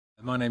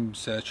My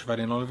name's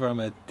Trevelyan Oliver.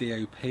 I'm a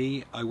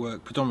DOP. I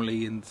work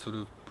predominantly in sort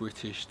of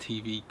British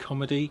TV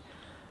comedy.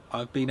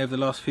 I've been over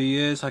the last few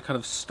years, I kind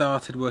of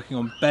started working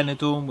on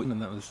Benidorm,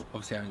 and that was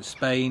obviously out in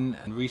Spain,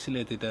 and recently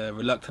I did a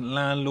Reluctant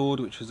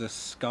Landlord, which was a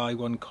Sky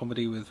One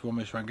comedy with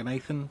Ramesh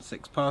Ranganathan,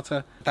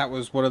 six-parter. That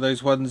was one of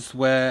those ones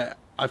where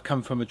I've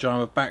come from a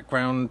drama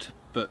background,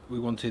 but we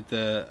wanted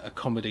a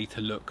comedy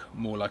to look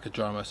more like a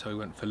drama, so we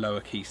went for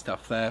lower key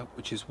stuff there,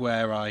 which is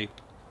where I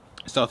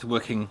started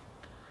working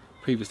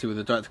previously with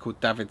a director called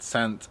David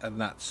Sant,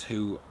 and that's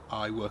who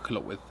I work a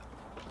lot with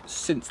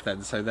since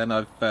then. So then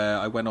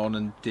I went on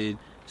and did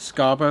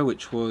Scarborough,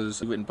 which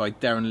was written by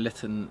Darren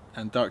Litton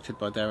and directed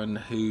by Darren,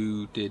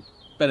 who did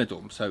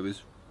Benidorm. So it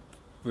was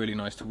really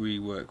nice to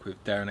rework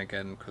with Darren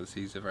again, because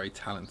he's a very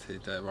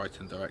talented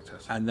writer and director.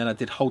 And then I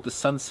did Hold the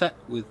Sunset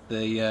with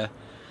the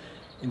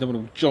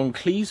indomitable John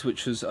Cleese,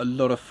 which was a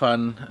lot of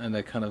fun and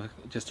a kind of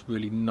just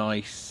really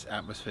nice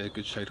atmosphere,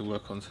 good show to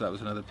work on. So that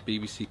was another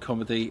BBC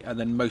comedy. And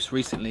then most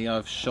recently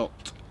I've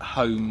shot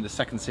Home, the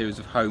second series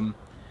of Home,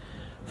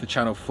 for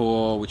Channel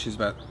 4, which is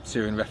about a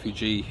Syrian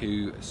refugee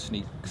who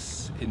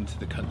sneaks into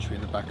the country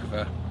in the back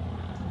of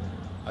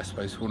I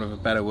suppose for want of a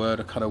better word,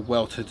 a kind of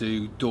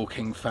well-to-do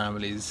Dorking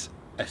family's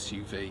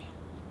SUV.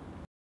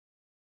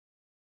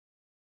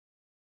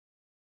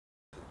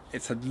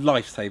 It's a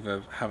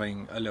lifesaver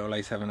having a little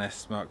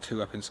A7S Mark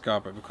II up in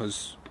Scarborough,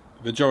 because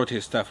the majority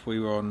of stuff we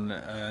were on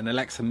an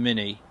Alexa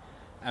Mini,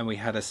 and we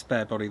had a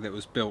spare body that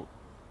was built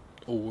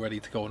all ready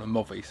to go on a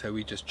Movi, so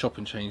we just chop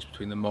and change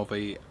between the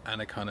Movi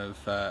and a kind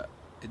of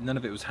none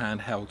of it was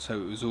handheld,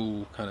 so it was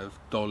all kind of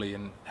dolly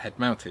and head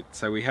mounted.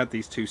 So we had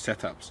these two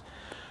setups,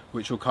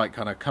 which were quite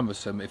kind of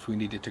cumbersome if we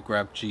needed to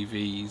grab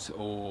GVs,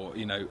 or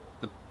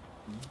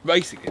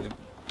basically the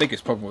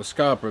biggest problem with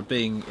Scarborough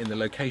being in the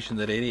location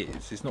that it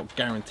is, it's not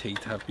guaranteed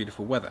to have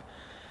beautiful weather.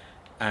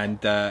 And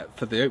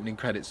for the opening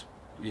credits,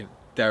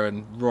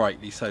 Darren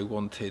rightly so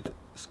wanted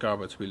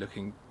Scarborough to be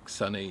looking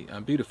sunny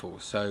and beautiful.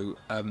 So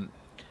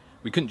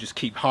we couldn't just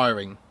keep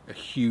hiring a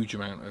huge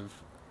amount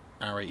of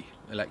Arri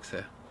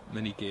Alexa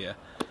Mini gear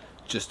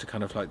just to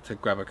kind of like to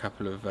grab a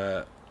couple of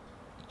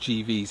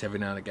GVs every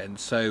now and again.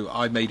 So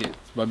I made it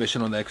my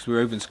mission on there, because we were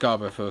over in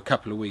Scarborough for a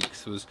couple of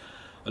weeks. It was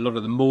a lot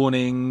of the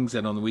mornings,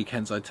 and on the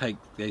weekends I'd take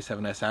the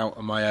A7S out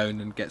on my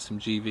own and get some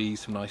GVs,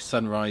 some nice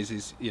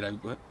sunrises.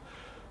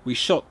 We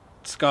shot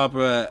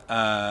Scarborough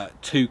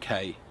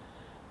 2K,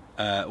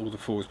 all the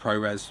fours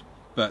ProRes,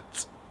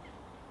 but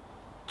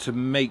to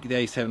make the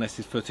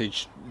A7S's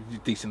footage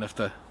decent enough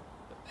to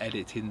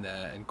edit in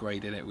there and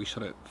grade in it, we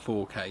shot it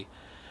 4K,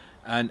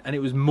 and it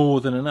was more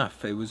than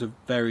enough. It was a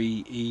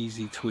very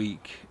easy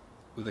tweak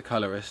with a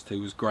colorist who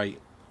was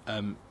great,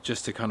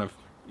 just to kind of,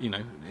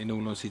 in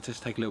all honesty,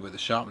 just take a little bit of the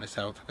sharpness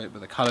out of it,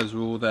 but the colours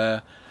were all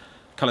there,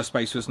 colour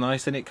space was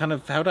nice, and it kind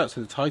of held out to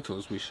the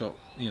titles we shot,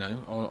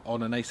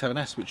 on an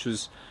A7S, which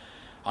was,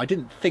 I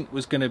didn't think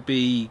was going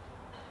to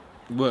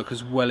work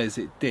as well as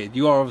it did.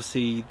 You are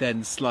obviously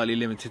then slightly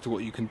limited to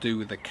what you can do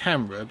with the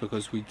camera,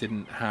 because we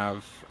didn't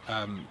have,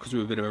 because we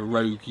were a bit of a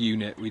rogue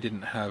unit, we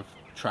didn't have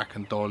track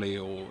and dolly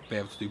or be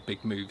able to do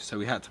big moves, so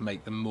we had to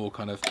make them more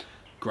kind of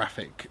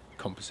graphic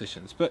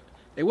compositions, but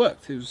it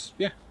worked. It was,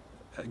 yeah,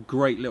 a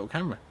great little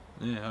camera.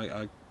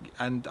 Yeah,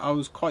 and I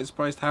was quite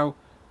surprised how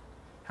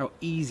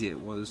easy it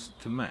was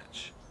to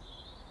match.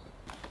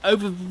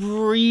 Over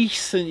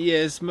recent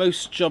years,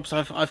 most jobs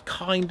I've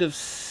kind of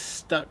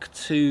stuck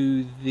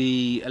to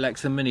the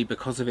Alexa Mini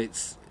because of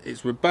its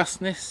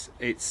robustness.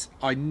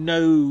 I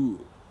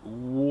know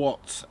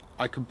what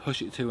I can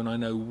push it to, and I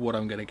know what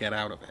I'm going to get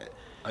out of it.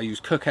 I use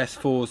Cooke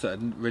S4s that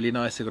are really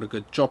nice. They've got a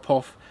good drop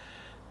off.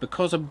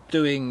 Because I'm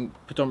doing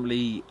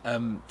predominantly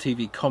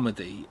TV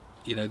comedy,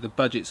 the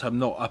budgets I'm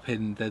not up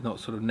in, they're not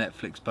sort of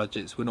Netflix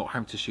budgets. We're not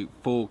having to shoot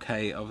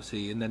 4K,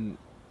 obviously, and then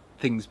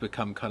things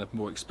become kind of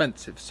more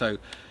expensive. So,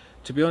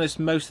 to be honest,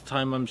 most of the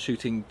time I'm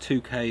shooting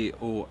 2K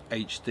or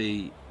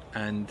HD,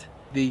 and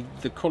the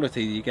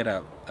quality you get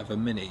out of a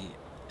Mini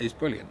is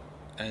brilliant.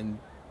 And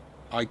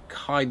I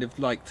kind of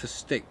like to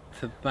stick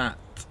to that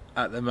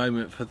at the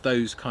moment for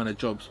those kind of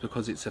jobs,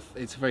 because it's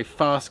a very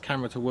fast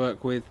camera to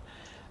work with.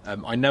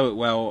 I know it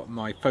well.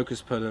 My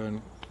focus puller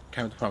and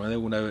camera department, they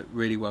all know it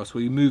really well, so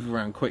we move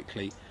around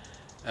quickly,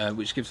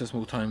 which gives us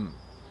more time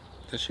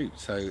to shoot.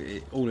 So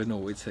all in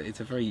all, it's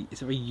a very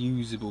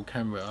usable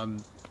camera.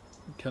 I'm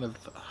kind of,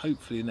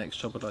 hopefully the next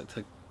job I'd like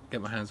to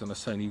get my hands on a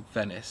Sony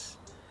Venice,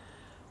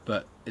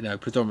 but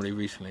predominantly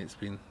recently it's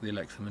been the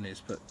Alexa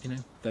Minis. But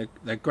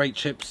they're great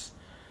chips,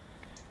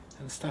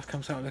 and the stuff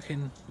comes out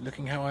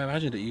looking how I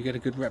imagined it. You get a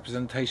good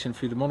representation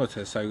through the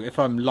monitor. So if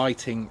I'm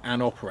lighting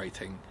and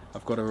operating,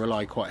 I've got to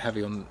rely quite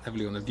heavily on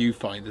the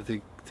viewfinder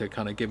to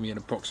kind of give me an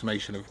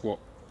approximation of what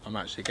I'm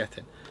actually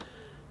getting.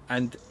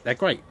 And they're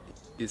great.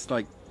 It's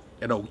like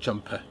an old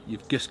jumper.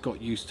 You've just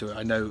got used to it.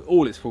 I know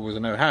all it's for, I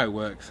know how it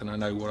works, and I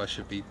know what I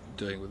should be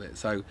doing with it.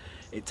 So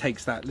it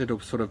takes that little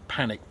sort of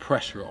panic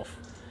pressure off,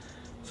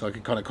 so I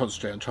can kind of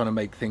concentrate on trying to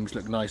make things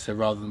look nicer,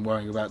 rather than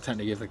worrying about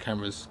technically if the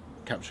camera's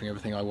capturing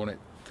everything I want it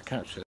to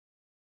capture.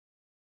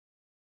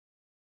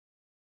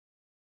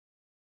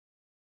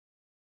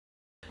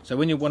 So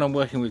when I'm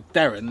working with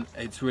Darren,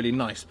 it's really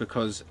nice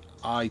because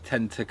I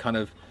tend to kind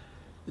of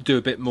do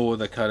a bit more of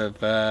the kind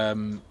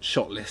of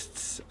shot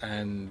lists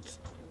and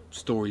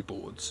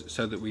storyboards,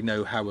 so that we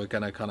know how we're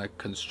going to kind of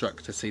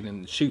construct a scene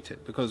and shoot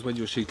it. Because when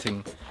you're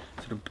shooting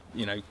sort of,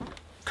 you know,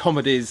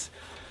 comedies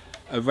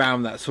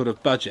around that sort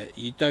of budget,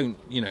 you don't,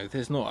 you know,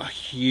 there's not a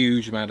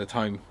huge amount of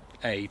time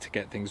to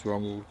get things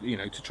wrong, or, you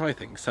know, to try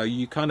things. So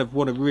you kind of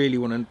really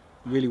want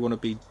to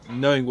be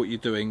knowing what you're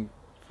doing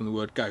from the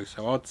word go.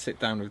 So I'd sit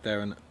down with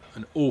Darren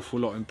an awful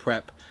lot in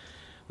prep.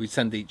 We'd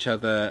send each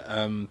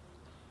other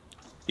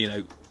you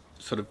know,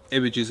 sort of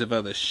images of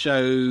other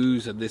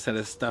shows and this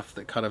other stuff,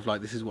 that kind of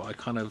like, this is what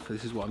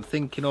I'm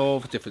thinking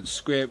of, different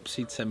scripts.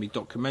 He'd send me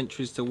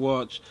documentaries to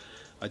watch.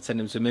 I'd send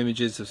him some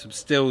images of some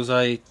stills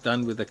I'd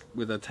done with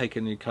a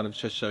taken, kind of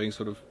just showing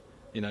sort of,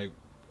 you know,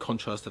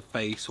 contrast of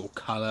face or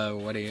colour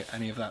or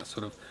any of that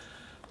sort of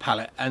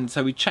palette. And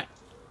so we chat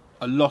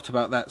a lot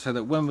about that, so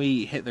that when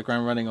we hit the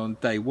ground running on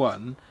day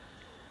one,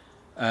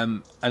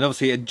 and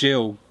obviously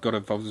Jill got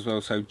involved as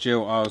well. So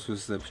Jill, ours,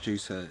 was the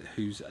producer,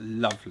 who's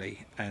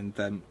lovely,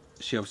 and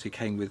she obviously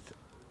came with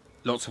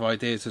lots of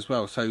ideas as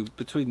well. So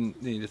between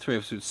the three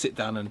of us would sit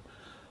down and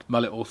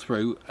mull it all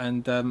through,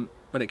 and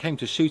when it came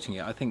to shooting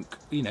it, I think,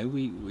 you know,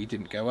 we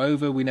didn't go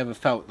over. We never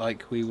felt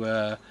like we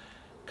were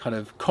kind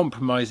of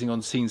compromising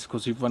on scenes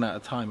because we've run out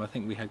of time. I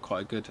think we had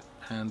quite a good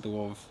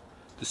handle of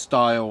the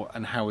style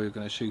and how we were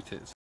going to shoot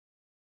it.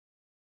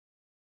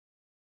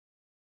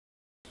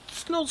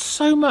 It's not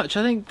so much.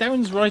 I think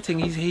Darren's writing,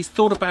 he's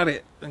thought about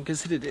it and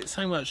considered it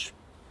so much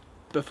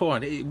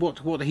beforehand.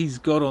 What he's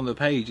got on the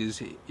page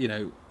is, you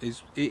know,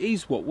 it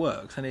is what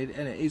works, and it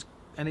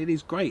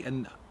is great.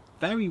 And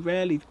very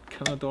rarely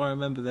do I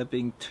remember there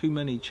being too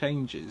many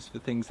changes for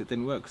things that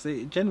didn't work,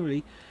 because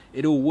generally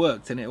it all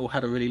worked and it all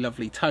had a really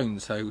lovely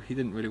tone, so he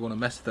didn't really want to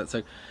mess with that.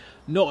 So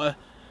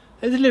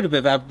there's a little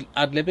bit of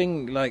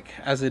ad-libbing, like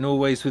as in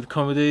always with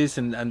comedies,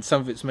 and some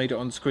of it's made it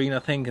on screen, I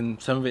think,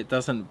 and some of it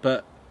doesn't.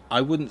 But I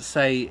wouldn't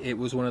say it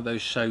was one of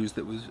those shows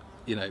that was,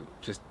 you know,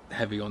 just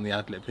heavy on the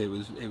ad-lib. It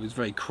was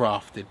very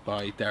crafted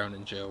by Darren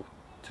and Jill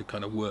to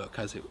kind of work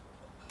as it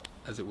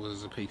was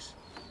as a piece.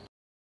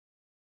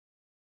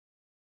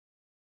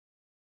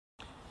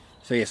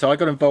 So yeah, so I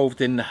got involved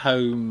in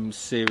Home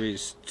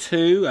Series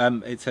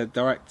 2. It's a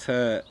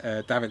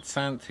director, David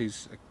Sant,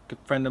 who's a good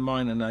friend of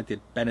mine, and I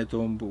did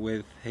Benidorm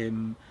with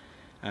him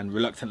and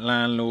Reluctant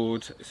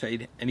Landlord. So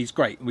and he's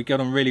great. We get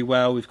on really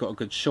well. We've got a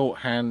good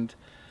shorthand.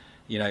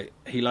 You know,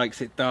 he likes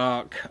it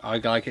dark, I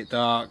like it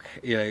dark.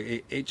 You know,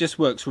 it just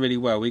works really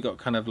well. We got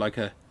kind of like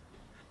a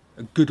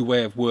good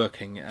way of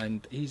working,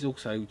 and he's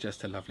also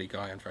just a lovely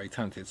guy and very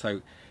talented.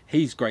 So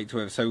he's great to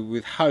have. So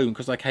with Home,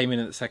 because I came in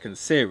at the second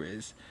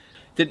series,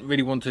 didn't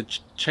really want to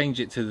change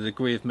it to the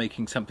degree of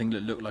making something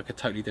that looked like a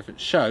totally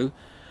different show,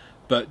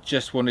 but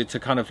just wanted to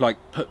kind of like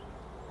put,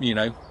 you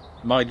know,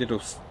 my little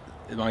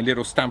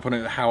stamp on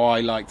it, how I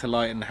like to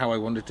light and how I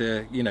wanted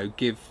to, you know,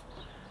 give,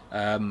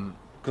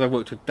 because I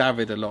worked with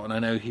David a lot, and I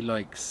know he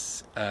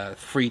likes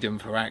freedom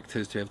for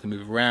actors to be able to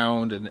move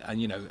around, and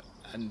you know,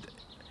 and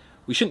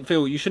you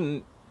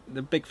shouldn't,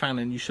 the big fan,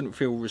 and you shouldn't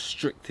feel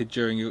restricted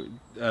during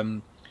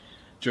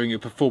your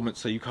performance,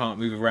 so you can't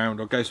move around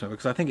or go somewhere,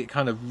 because I think it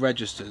kind of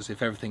registers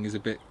if everything is a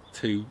bit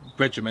too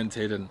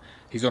regimented and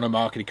he's on a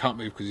mark and he can't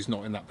move because he's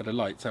not in that bit of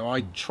light. So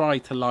I try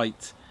to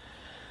light,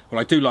 well,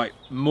 I do light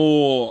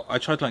more, I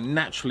try to light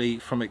naturally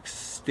from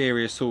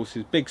exterior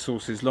sources, big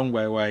sources, long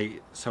way away,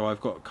 so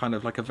I've got kind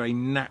of like a very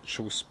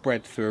natural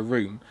spread through a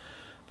room.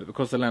 But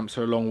because the lamps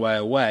are a long way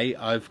away,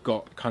 I've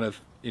got kind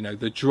of, you know,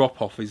 the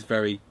drop off is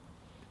very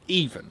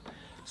even.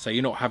 So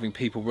you're not having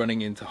people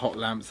running into hot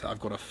lamps that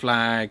I've got a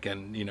flag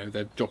and, you know,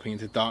 they're dropping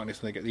into darkness,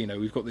 and they get, you know,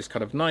 we've got this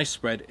kind of nice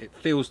spread. It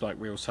feels like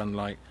real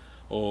sunlight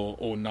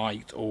or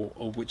night or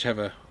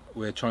whichever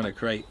we're trying to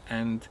create,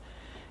 and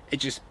it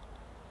just,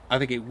 I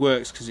think it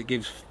works because it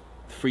gives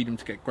freedom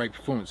to get great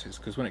performances,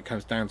 because when it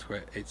comes down to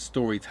it, it's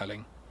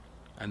storytelling,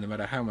 and no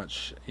matter how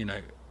much, you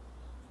know,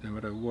 no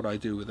matter what I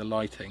do with the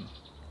lighting,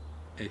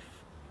 if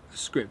the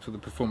script or the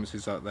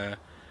performances out there,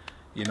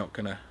 it's not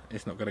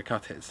gonna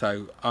cut it.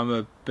 So I'm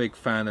a big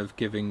fan of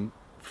giving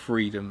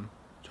freedom,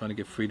 trying to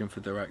give freedom for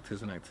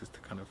directors and actors to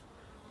kind of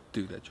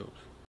do their jobs.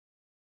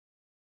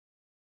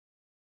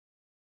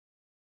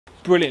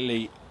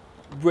 Brilliantly,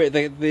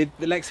 the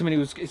Alexa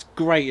Mini it's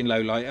great in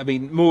low light. I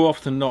mean, more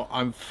often than not,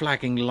 I'm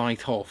flagging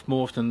light off.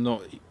 More often than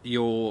not,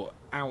 you're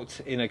out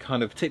in a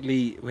kind of,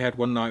 particularly we had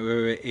one night where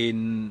we were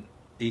in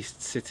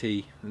East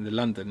City in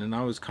London, and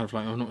I was kind of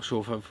like, I'm not sure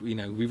if I've, you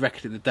know, we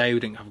reckoned it the day, we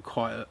didn't have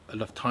quite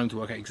enough time to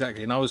work out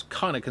exactly, and I was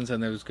kind of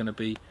concerned there was going to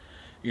be,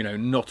 you know,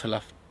 not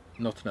enough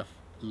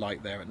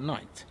light there at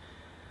night.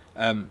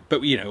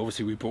 But you know,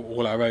 obviously we brought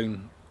all our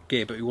own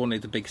gear, but we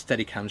wanted a big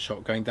Steadicam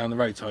shot going down the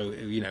road, so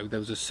you know, there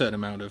was a certain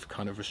amount of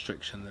kind of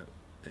restriction that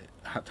it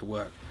had to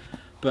work.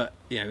 But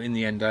you know, in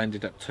the end I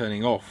ended up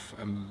turning off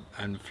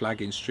and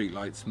flagging street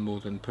lights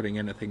more than putting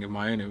anything of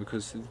my own in,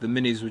 because the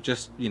minis were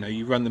just, you know,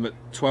 you run them at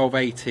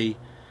 1280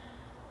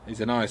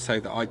 is an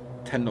ISO that I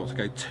tend not to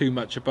go too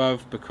much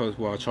above, because,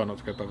 well, I try not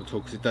to go above at all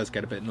because it does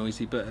get a bit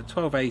noisy. But at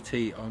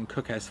 1280 on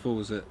Cooke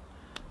S4s at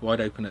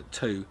wide open at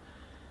 2,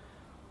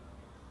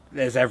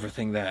 there's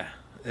everything there.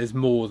 There's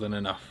more than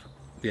enough.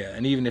 Yeah,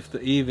 and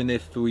even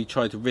if we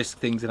try to risk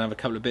things and have a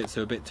couple of bits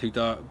that are a bit too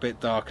dark, a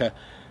bit darker,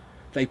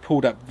 they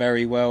pulled up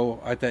very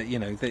well. I don't, you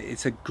know,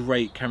 it's a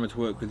great camera to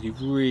work with.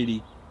 You've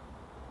really,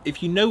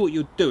 if you know what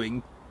you're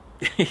doing,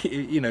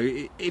 you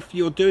know, if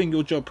you're doing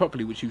your job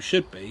properly, which you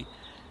should be,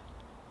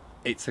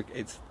 it's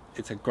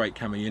a great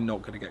camera. You're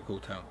not going to get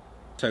caught out.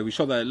 So we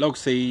shot that at Log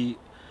C,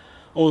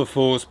 all the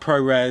 4s,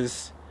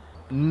 ProRes,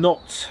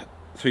 not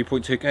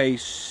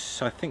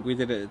 3.2K. I think we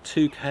did it at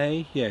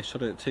 2K. Yeah,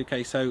 shot it at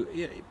 2K. So,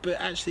 yeah,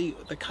 but actually,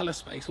 the color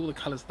space, all the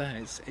colors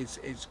there,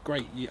 it's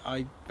great.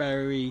 There's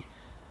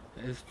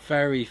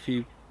very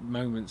few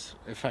moments,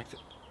 in fact,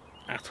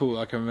 at all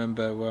I can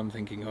remember where I'm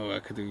thinking, oh, I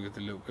could do with a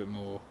little bit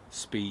more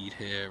speed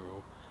here,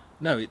 or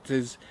no, it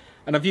is.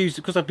 And I've used,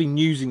 because I've been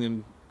using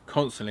them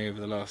constantly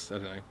over the last, I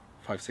don't know,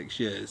 5-6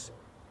 years.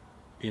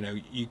 You know,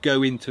 you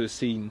go into a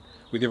scene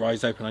with your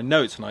eyes open. I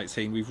know it's a night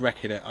scene. We've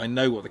wrecked it. I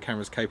know what the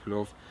camera's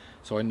capable of,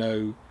 so I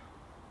know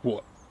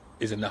what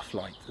is enough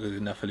light, with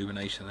enough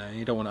illumination there.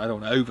 I don't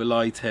want to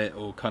overlight it,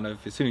 or kind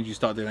of, as soon as you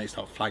start doing that, you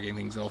start flagging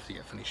things off. You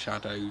get funny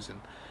shadows,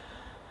 and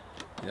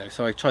you know.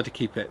 So I tried to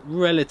keep it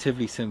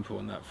relatively simple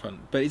on that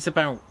front. But it's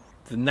about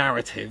the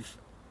narrative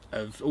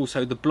of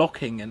also the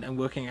blocking and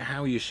working out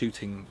how you're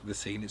shooting the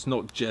scene. It's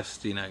not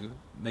just, you know,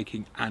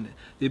 making, and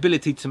the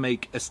ability to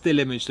make a still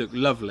image look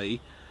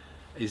lovely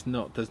does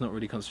not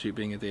really constitute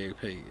being a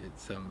DOP.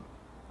 It's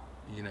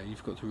you know,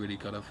 you've got to really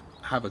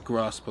have a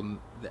grasp on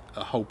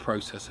the whole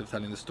process of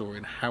telling the story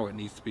and how it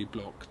needs to be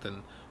blocked,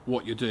 and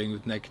what you're doing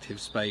with negative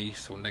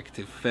space or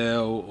negative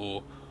fill,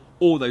 or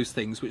all those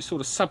things which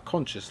sort of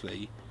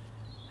subconsciously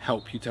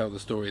help you tell the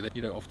story, that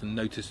you don't often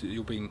notice that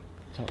you're being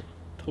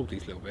told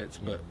these little bits,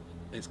 but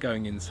it's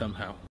going in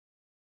somehow.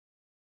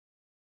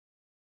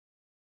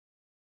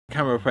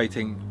 Camera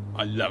operating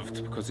I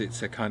loved, because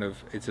it's kind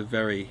of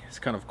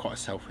quite a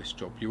selfish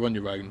job. You're on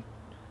your own,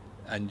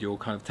 and you're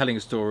kind of telling a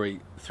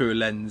story through a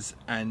lens,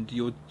 and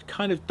you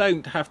kind of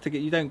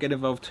you don't get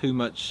involved too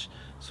much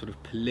sort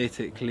of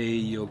politically.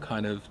 You're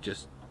kind of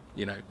just,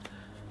 you know,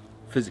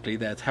 physically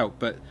there to help.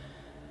 But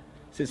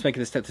since making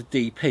the step to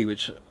DP,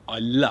 which I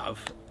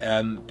love,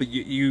 but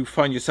you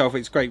find yourself,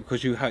 it's great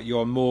because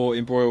you're more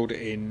embroiled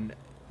in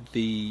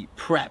the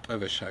prep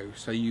of a show,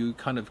 so you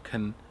kind of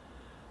can,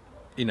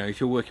 you know, if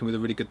you're working with a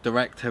really good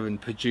director and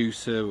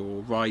producer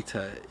or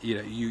writer, you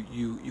know,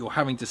 you're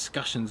having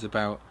discussions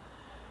about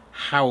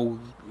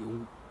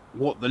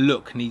what the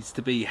look needs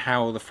to be,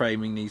 how the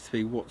framing needs to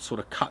be, what sort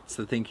of cuts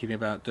they're thinking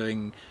about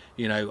doing.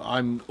 You know,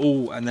 I'm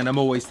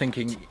always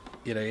thinking,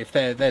 you know, if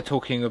they're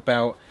talking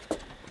about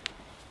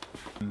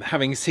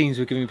having scenes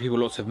with giving people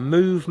lots of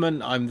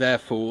movement, I'm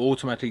therefore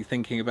automatically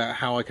thinking about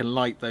how I can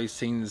light those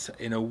scenes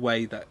in a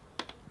way that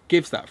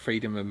gives that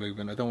freedom of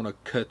movement. I don't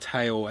want to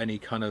curtail any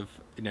kind of,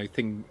 you know,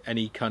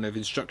 any kind of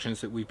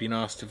instructions that we've been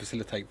asked to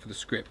facilitate for the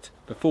script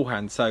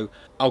beforehand. So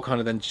I'll kind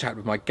of then chat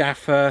with my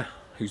gaffer,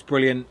 who's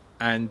brilliant,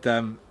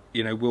 and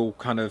you know, we'll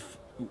kind of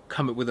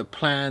come up with a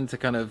plan to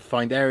kind of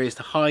find areas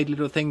to hide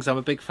little things. I'm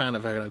a big fan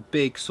of a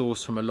big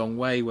source from a long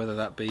way, whether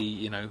that be,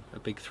 you know, a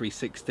big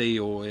 360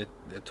 or a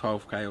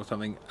 12K or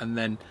something, and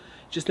then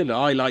just little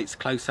eye lights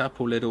close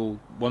up, or little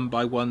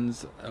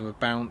 1x1s of a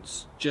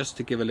bounce, just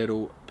to give a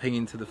little ping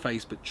into the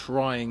face, but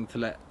trying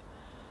to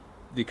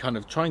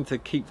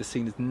keep the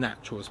scene as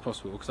natural as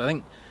possible. Because I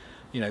think,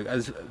 you know,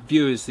 as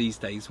viewers these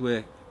days,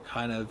 we're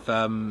kind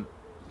of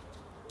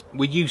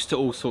we're used to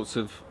all sorts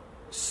of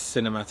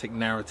cinematic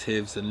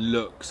narratives and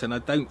looks, and I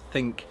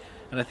think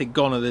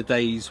gone are the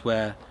days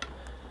where,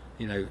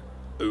 you know,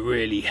 a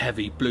really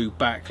heavy blue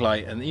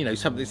backlight and, you know,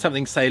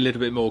 something say a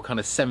little bit more kind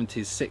of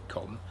 70s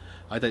sitcom.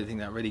 I don't think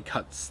that really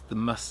cuts the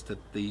mustard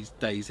these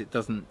days. It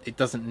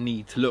doesn't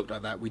need to look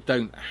like that. We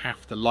don't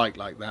have to light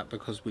like that,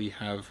 because we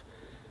have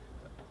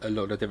a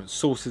lot of different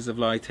sources of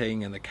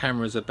lighting, and the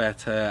cameras are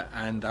better,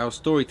 and our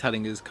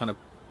storytelling is kind of,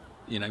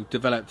 you know,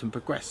 developed and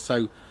progressed.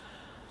 So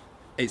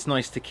it's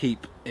nice to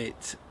keep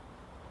it,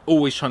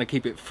 always trying to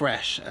keep it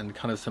fresh, and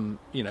kind of some,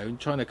 you know,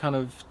 trying to kind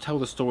of tell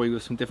the story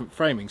with some different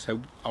framing.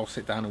 So I'll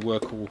sit down and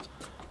work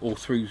all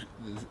through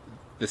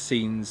the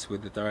scenes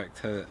with the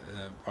director,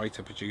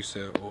 writer,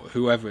 producer, or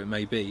whoever it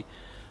may be.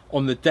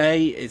 On the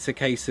day, it's a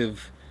case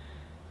of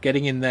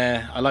getting in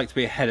there. I like to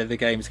be ahead of the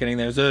game. It's getting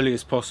there as early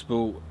as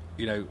possible,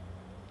 you know,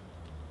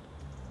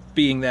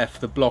 being there for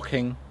the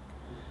blocking.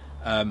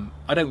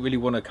 I don't really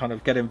want to kind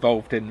of get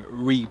involved in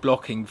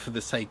re-blocking for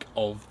the sake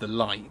of the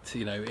light.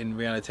 You know, in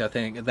reality, I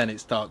think then it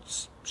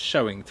starts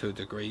showing to a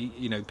degree.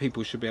 You know,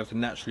 people should be able to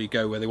naturally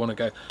go where they want to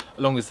go, as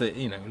long as they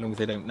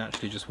don't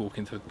naturally just walk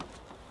into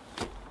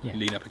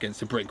lean up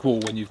against a brick wall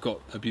when you've got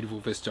a beautiful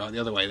vista the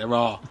other way. There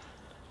are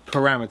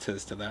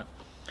parameters to that.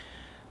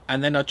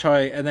 And then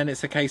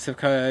it's a case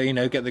of, you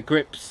know, get the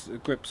grips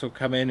will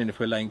come in, and if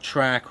we're laying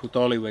track or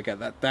dolly, we'll get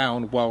that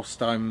down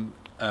whilst I'm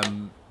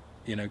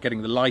you know,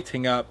 getting the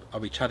lighting up. I'll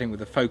be chatting with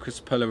the focus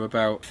puller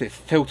about if it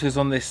filters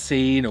on this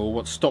scene, or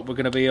what stop we're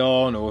going to be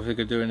on, or if we're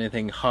going to do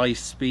anything high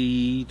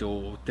speed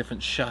or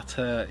different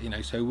shutter, you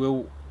know. So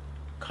we'll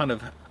kind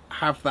of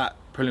have that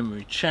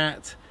preliminary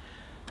chat.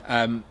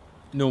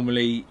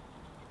 Normally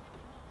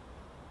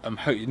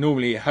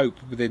hope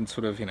within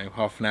sort of, you know,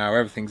 half an hour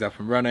everything's up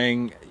and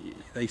running.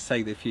 They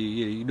say that if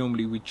you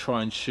normally we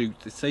try and shoot,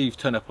 say you've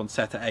turned up on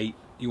set at 8,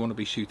 you want to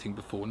be shooting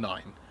before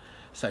 9.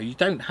 So you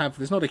don't have,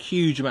 there's not a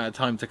huge amount of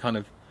time to kind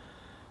of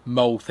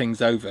mull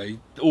things over.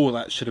 All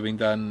that should have been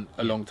done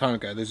a long time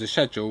ago. There's a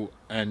schedule,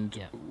 and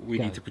we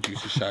need to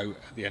produce a show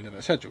at the end of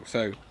that schedule.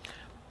 So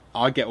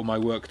I get all my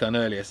work done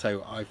earlier,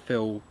 so I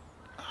feel,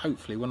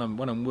 hopefully when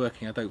I'm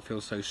working, I don't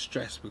feel so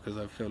stressed, because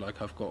I feel like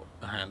I've got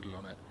a handle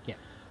on it. Yeah.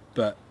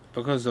 But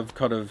because I've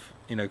kind of,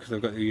 you know, because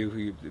I've got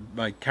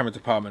my camera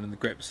department and the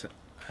grips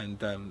and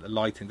the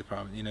lighting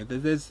department, you know,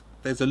 there's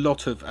a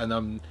lot of, and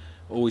I'm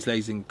always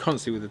liaising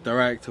constantly with the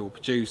director or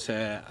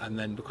producer, and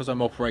then because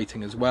I'm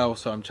operating as well,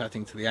 so I'm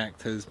chatting to the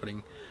actors,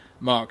 putting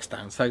marks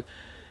down. So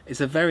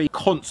it's a very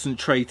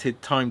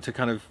concentrated time to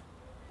kind of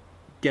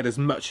get as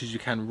much as you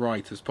can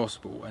right as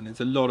possible, and there's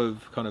a lot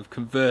of kind of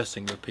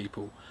conversing with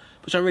people,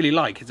 which I really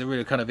like. It's a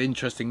really kind of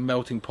interesting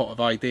melting pot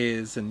of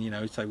ideas, and, you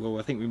know, say, well,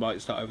 I think we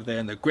might start over there,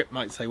 and the grip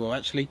might say, well,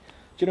 actually,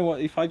 do you know what,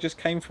 if I just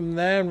came from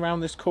there and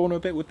round this corner a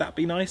bit, would that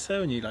be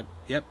nicer? And you're like,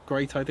 yep,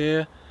 great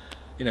idea.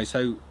 You know,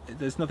 so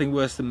there's nothing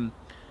worse than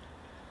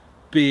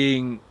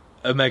being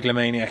a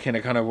megalomaniac in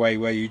a kind of way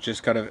where you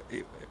just kind of,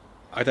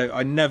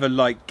 I never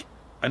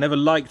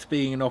liked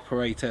being an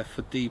operator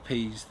for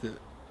DPs that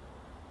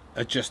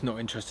are just not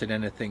interested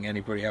in anything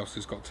anybody else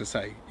has got to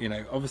say. You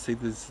know, obviously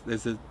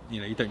there's a,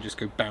 you know, you don't just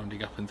go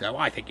bounding up and say, oh,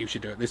 I think you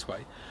should do it this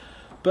way.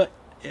 But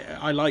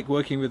I like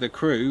working with a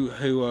crew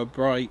who are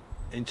bright,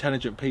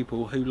 intelligent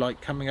people who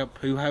like coming up,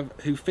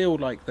 who feel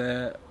like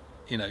they're,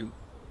 you know,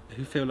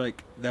 who feel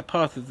like they're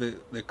part of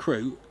the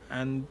crew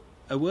and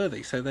are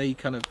worthy, so they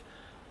kind of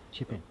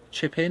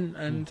chip in,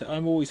 and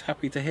I'm always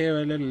happy to hear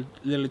a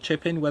little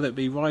chip in, whether it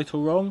be right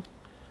or wrong.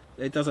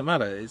 It doesn't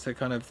matter. It's a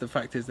kind of, the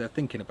fact is they're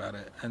thinking about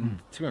it, and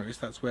to be honest,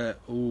 that's where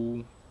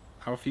all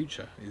our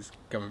future is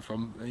coming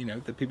from. You know,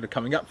 the people are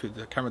coming up through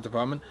the camera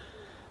department.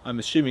 I'm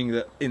assuming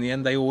that in the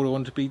end they all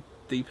want to be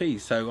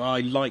DPs, so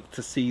I like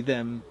to see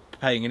them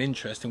paying an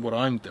interest in what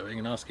I'm doing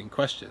and asking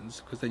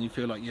questions, because then you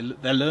feel like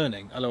they're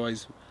learning.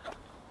 Otherwise,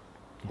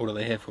 what are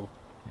they here for?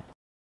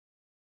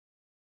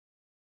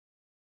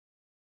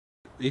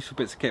 The useful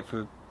bits of kit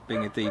for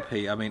being a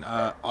DP, I mean,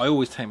 I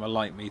always take my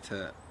light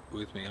meter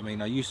with me. I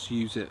mean, I used to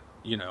use it,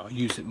 you know, I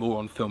use it more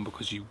on film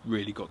because you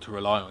really got to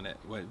rely on it.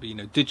 Where, you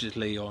know,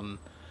 digitally on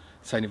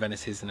Sony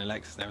A7sIIs and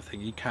Alexas and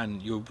everything,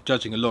 you're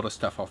judging a lot of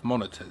stuff off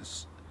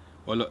monitors.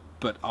 Well, look,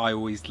 but I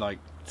always like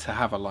to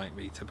have a light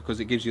meter, because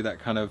it gives you that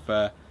kind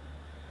of,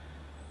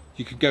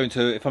 you could go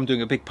into, if I'm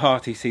doing a big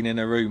party scene in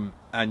a room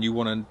and you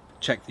want to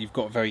check that you've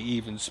got a very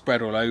even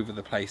spread all over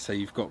the place, so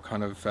you've got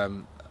kind of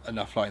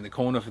enough light in the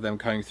corner for them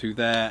going through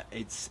there.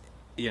 It's,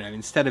 you know,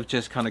 instead of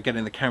just kind of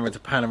getting the camera to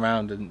pan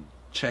around and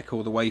check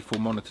all the waveform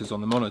monitors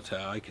on the monitor,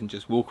 I can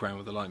just walk around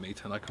with the light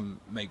meter and I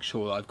can make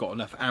sure that I've got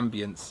enough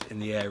ambience in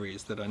the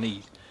areas that I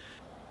need.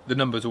 The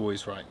number's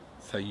always right,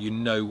 so you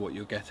know what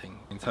you're getting.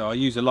 And so I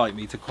use a light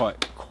meter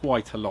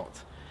quite a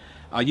lot.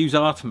 I use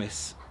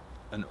Artemis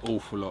an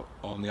awful lot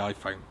on the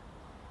iPhone,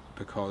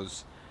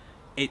 because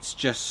it's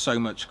just so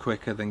much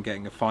quicker than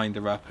getting a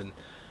finder up and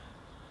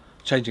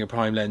changing a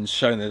prime lens,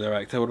 showing the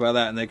director, what about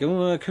that? And they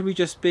go, oh, could we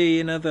just be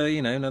another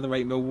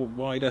 8mm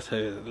wider,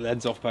 so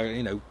lens off by,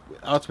 you know.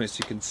 Artemis,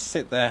 you can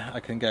sit there, I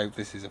can go,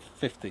 this is a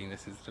 15,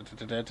 this is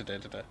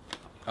da-da-da-da-da-da-da.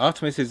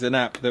 Artemis is an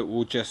app that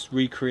will just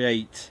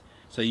recreate,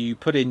 so you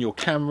put in your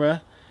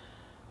camera,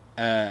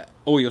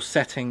 all your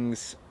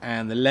settings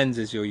and the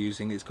lenses you're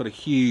using. It's got a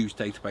huge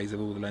database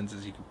of all the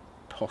lenses you could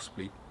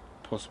possibly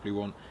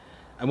want,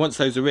 and once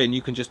those are in,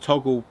 you can just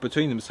toggle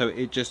between them, so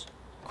it just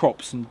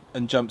crops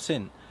and jumps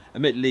in.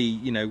 Admittedly,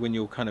 you know, when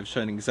you're kind of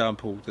showing an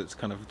example that's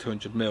kind of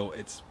 200mm,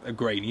 it's a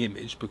grainy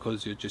image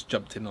because you're just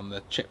jumped in on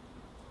the chip,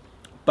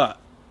 but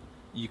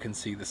you can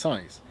see the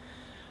size.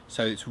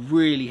 So it's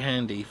really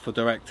handy for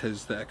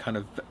directors that are kind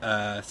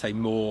of say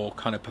more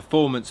kind of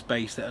performance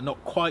based, that are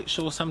not quite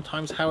sure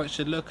sometimes how it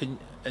should look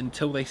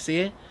until they see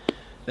it.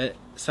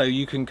 So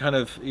you can kind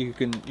of, you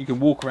can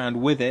walk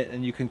around with it,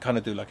 and you can kind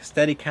of do like a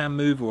Steadicam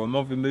move or a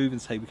moving move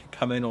and say, we can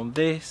come in on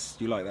this,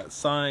 you like that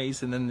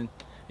size, and then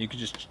you can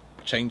just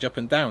change up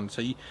and down.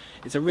 So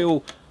it's a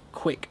real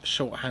quick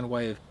shorthand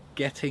way of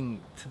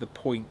getting to the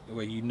point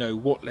where you know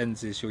what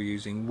lenses you're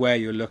using, where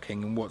you're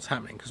looking, and what's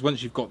happening. Because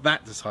once you've got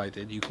that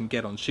decided, you can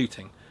get on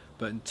shooting.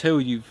 But until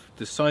you've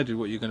decided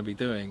what you're going to be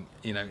doing,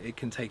 you know, it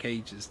can take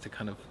ages to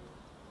kind of,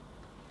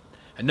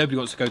 and nobody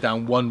wants to go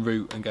down one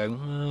route and go,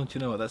 oh, do you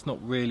know what, that's not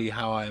really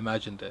how I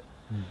imagined it.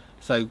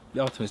 So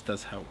Artemis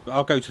does help.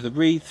 I'll go to the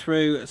read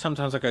through,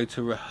 sometimes I go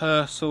to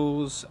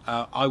rehearsals.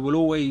 I will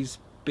always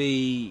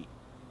be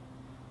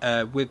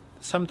with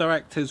some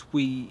directors,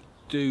 we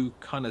do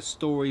kind of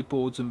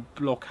storyboards and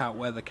block out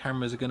where the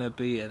cameras are going to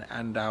be,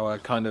 and our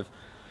kind of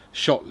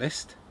shot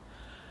list.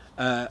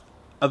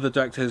 Other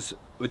directors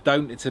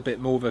don't. It's a bit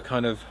more of a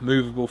kind of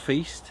movable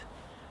feast.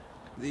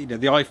 You know,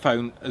 the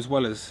iPhone, as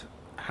well as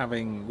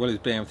being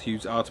able to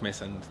use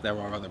Artemis, and there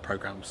are other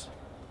programs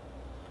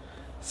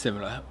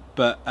similar,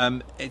 but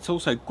it's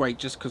also great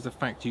just because the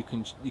fact you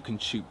can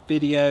shoot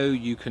video,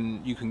 you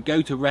can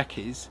go to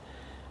recce's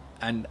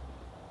and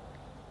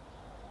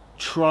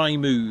try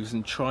moves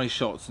and try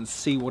shots and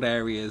see what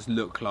areas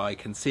look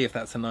like and see if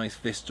that's a nice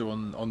vista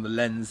on the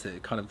lens.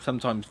 That kind of,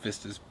 sometimes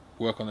vistas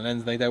work on the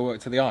lens, they don't work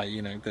to the eye,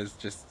 you know, there's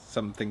just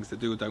some things that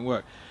do or don't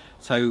work.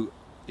 So,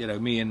 you know,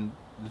 me and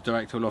the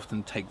director will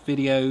often take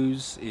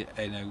videos, you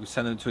know,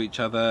 send them to each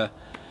other.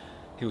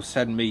 He'll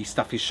send me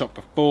stuff he's shot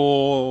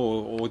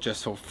before, or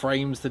just sort of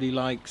frames that he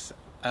likes.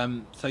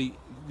 So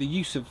the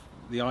use of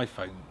the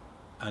iPhone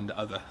and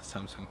other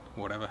Samsung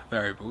whatever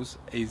variables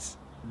is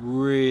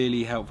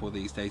really helpful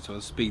these days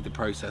to speed the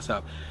process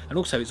up. And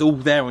also it's all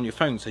there on your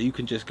phone, so you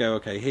can just go,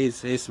 okay,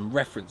 here's some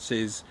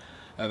references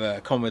of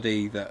a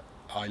comedy that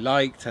I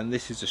liked, and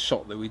this is a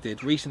shot that we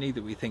did recently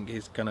that we think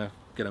is gonna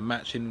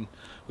match in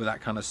with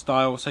that kind of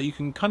style. So you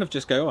can kind of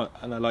just go, oh,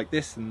 and I like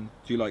this, and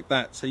do you like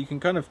that? So you can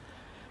kind of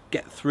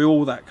get through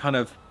all that kind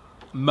of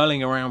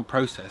mulling around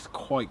process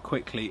quite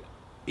quickly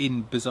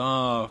in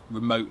bizarre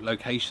remote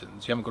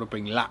locations. You haven't got to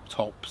bring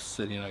laptops,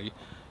 and you know,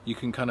 you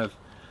can kind of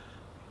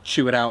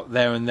chew it out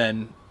there and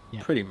then,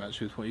 pretty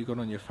much with what you've got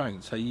on your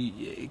phone. So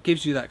it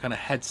gives you that kind of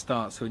head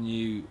start. So when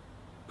you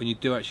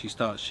do actually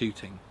start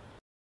shooting,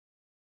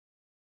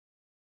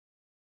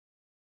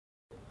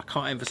 I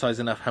can't emphasize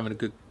enough having a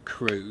good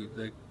crew.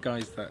 The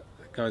guys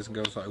and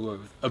girls that I work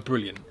with are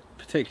brilliant,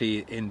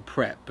 particularly in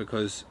prep,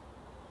 because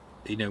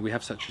you know, we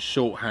have such a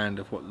shorthand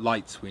of what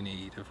lights we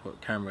need, of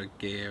what camera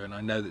gear, and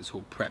I know that's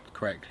all prepped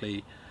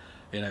correctly.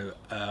 You know,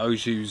 I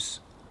always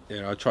use,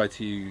 you know, I try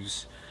to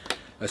use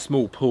a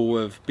small pool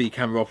of B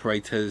camera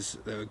operators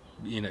that are,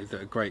 you know, that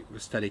are great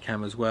with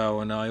Steadicam as well,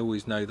 and I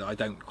always know that I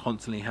don't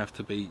constantly have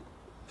to be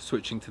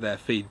switching to their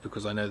feed,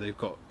 because I know they've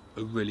got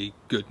a really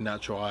good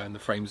natural eye and the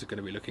frames are going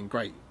to be looking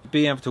great.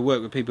 Being able to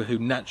work with people who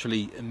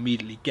naturally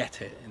immediately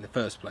get it in the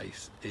first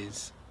place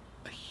is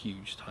a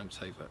huge time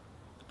saver,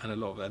 and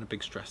a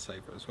big stress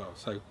saver as well,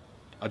 so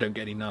I don't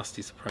get any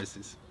nasty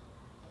surprises.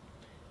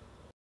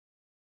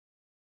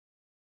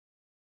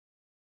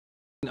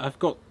 I've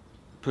got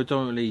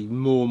predominantly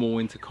more and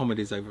more into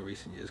comedies over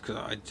recent years, because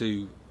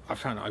I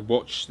found I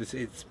watch this,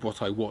 it's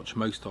what I watch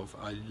most of.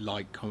 I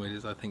like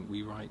comedies. I think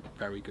we write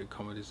very good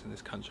comedies in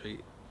this country,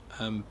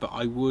 but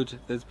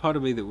there's part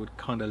of me that would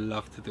kind of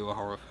love to do a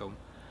horror film.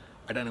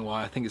 I don't know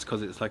why. I think it's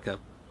because it's like a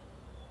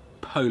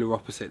polar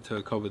opposite to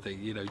a comedy,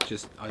 you know.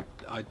 Just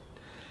I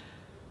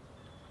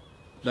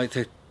like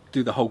to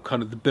do the whole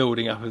kind of the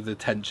building up of the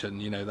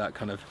tension, you know, that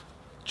kind of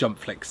jump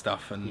flick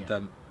stuff, and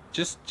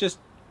just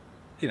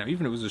you know,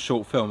 even if it was a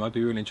short film, I'd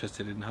be really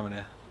interested in having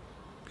a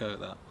go at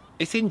that.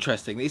 It's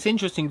interesting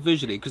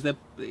visually, because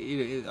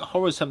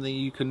horror is something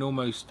you can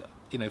almost,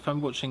 you know, if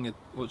I'm watching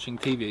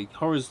TV,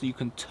 horrors, you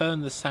can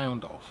turn the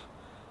sound off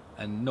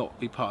and not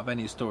be part of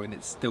any story and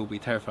it still be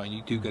terrifying.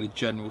 You do get a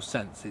general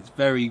sense. It's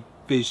very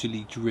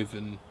visually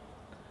driven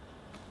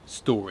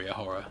story, a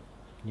horror.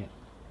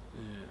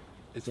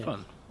 It's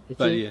fun.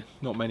 But yeah,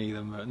 not many of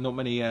them. There's not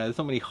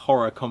many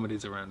horror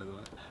comedies around at the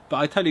moment. But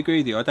I totally agree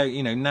with you. I don't,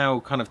 you know, now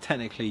kind of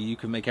technically you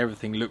can make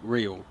everything look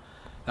real.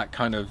 That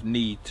kind of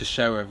need to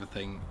show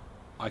everything,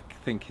 I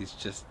think, is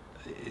just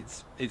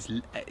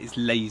it's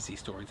lazy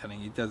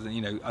storytelling. It doesn't,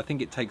 you know. I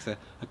think it takes a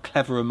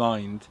cleverer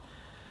mind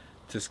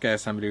to scare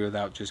somebody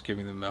without just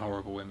giving them a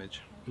horrible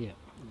image. Like,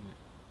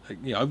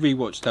 you know, I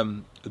rewatched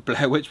the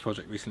Blair Witch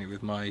Project recently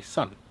with my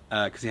son,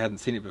 because he hadn't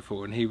seen it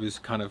before, and he was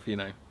kind of, you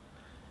know,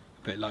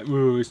 bit like,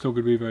 oh, it's not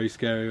going to be very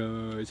scary,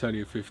 it's only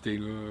a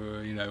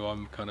 15, you know,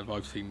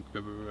 I've seen blah,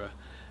 blah, blah.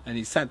 And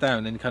he sat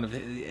down, and kind of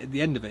at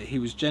the end of it, he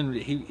was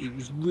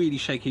really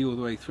shaky all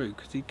the way through,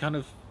 because he kind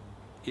of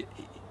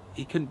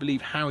he couldn't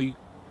believe how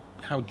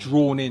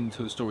drawn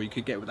into a story you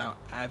could get without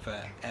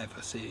ever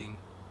seeing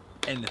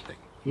anything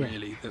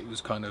really that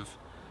was kind of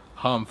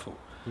harmful.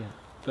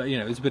 But you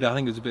know, I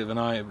think it was a bit of an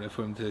eye opener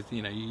for him to,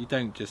 you know, you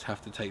don't just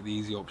have to take the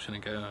easy option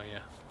and go, oh yeah,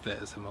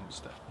 there's a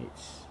monster.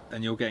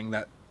 And you're getting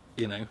that,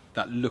 you know,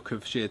 that look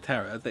of sheer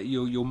terror that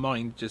your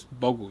mind just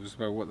boggles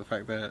about what the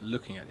fact they're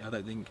looking at. I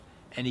don't think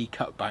any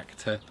cutback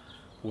to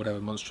whatever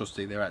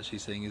monstrosity they're actually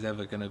seeing is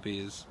ever going to be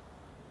as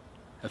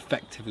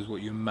effective as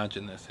what you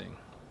imagine they're seeing.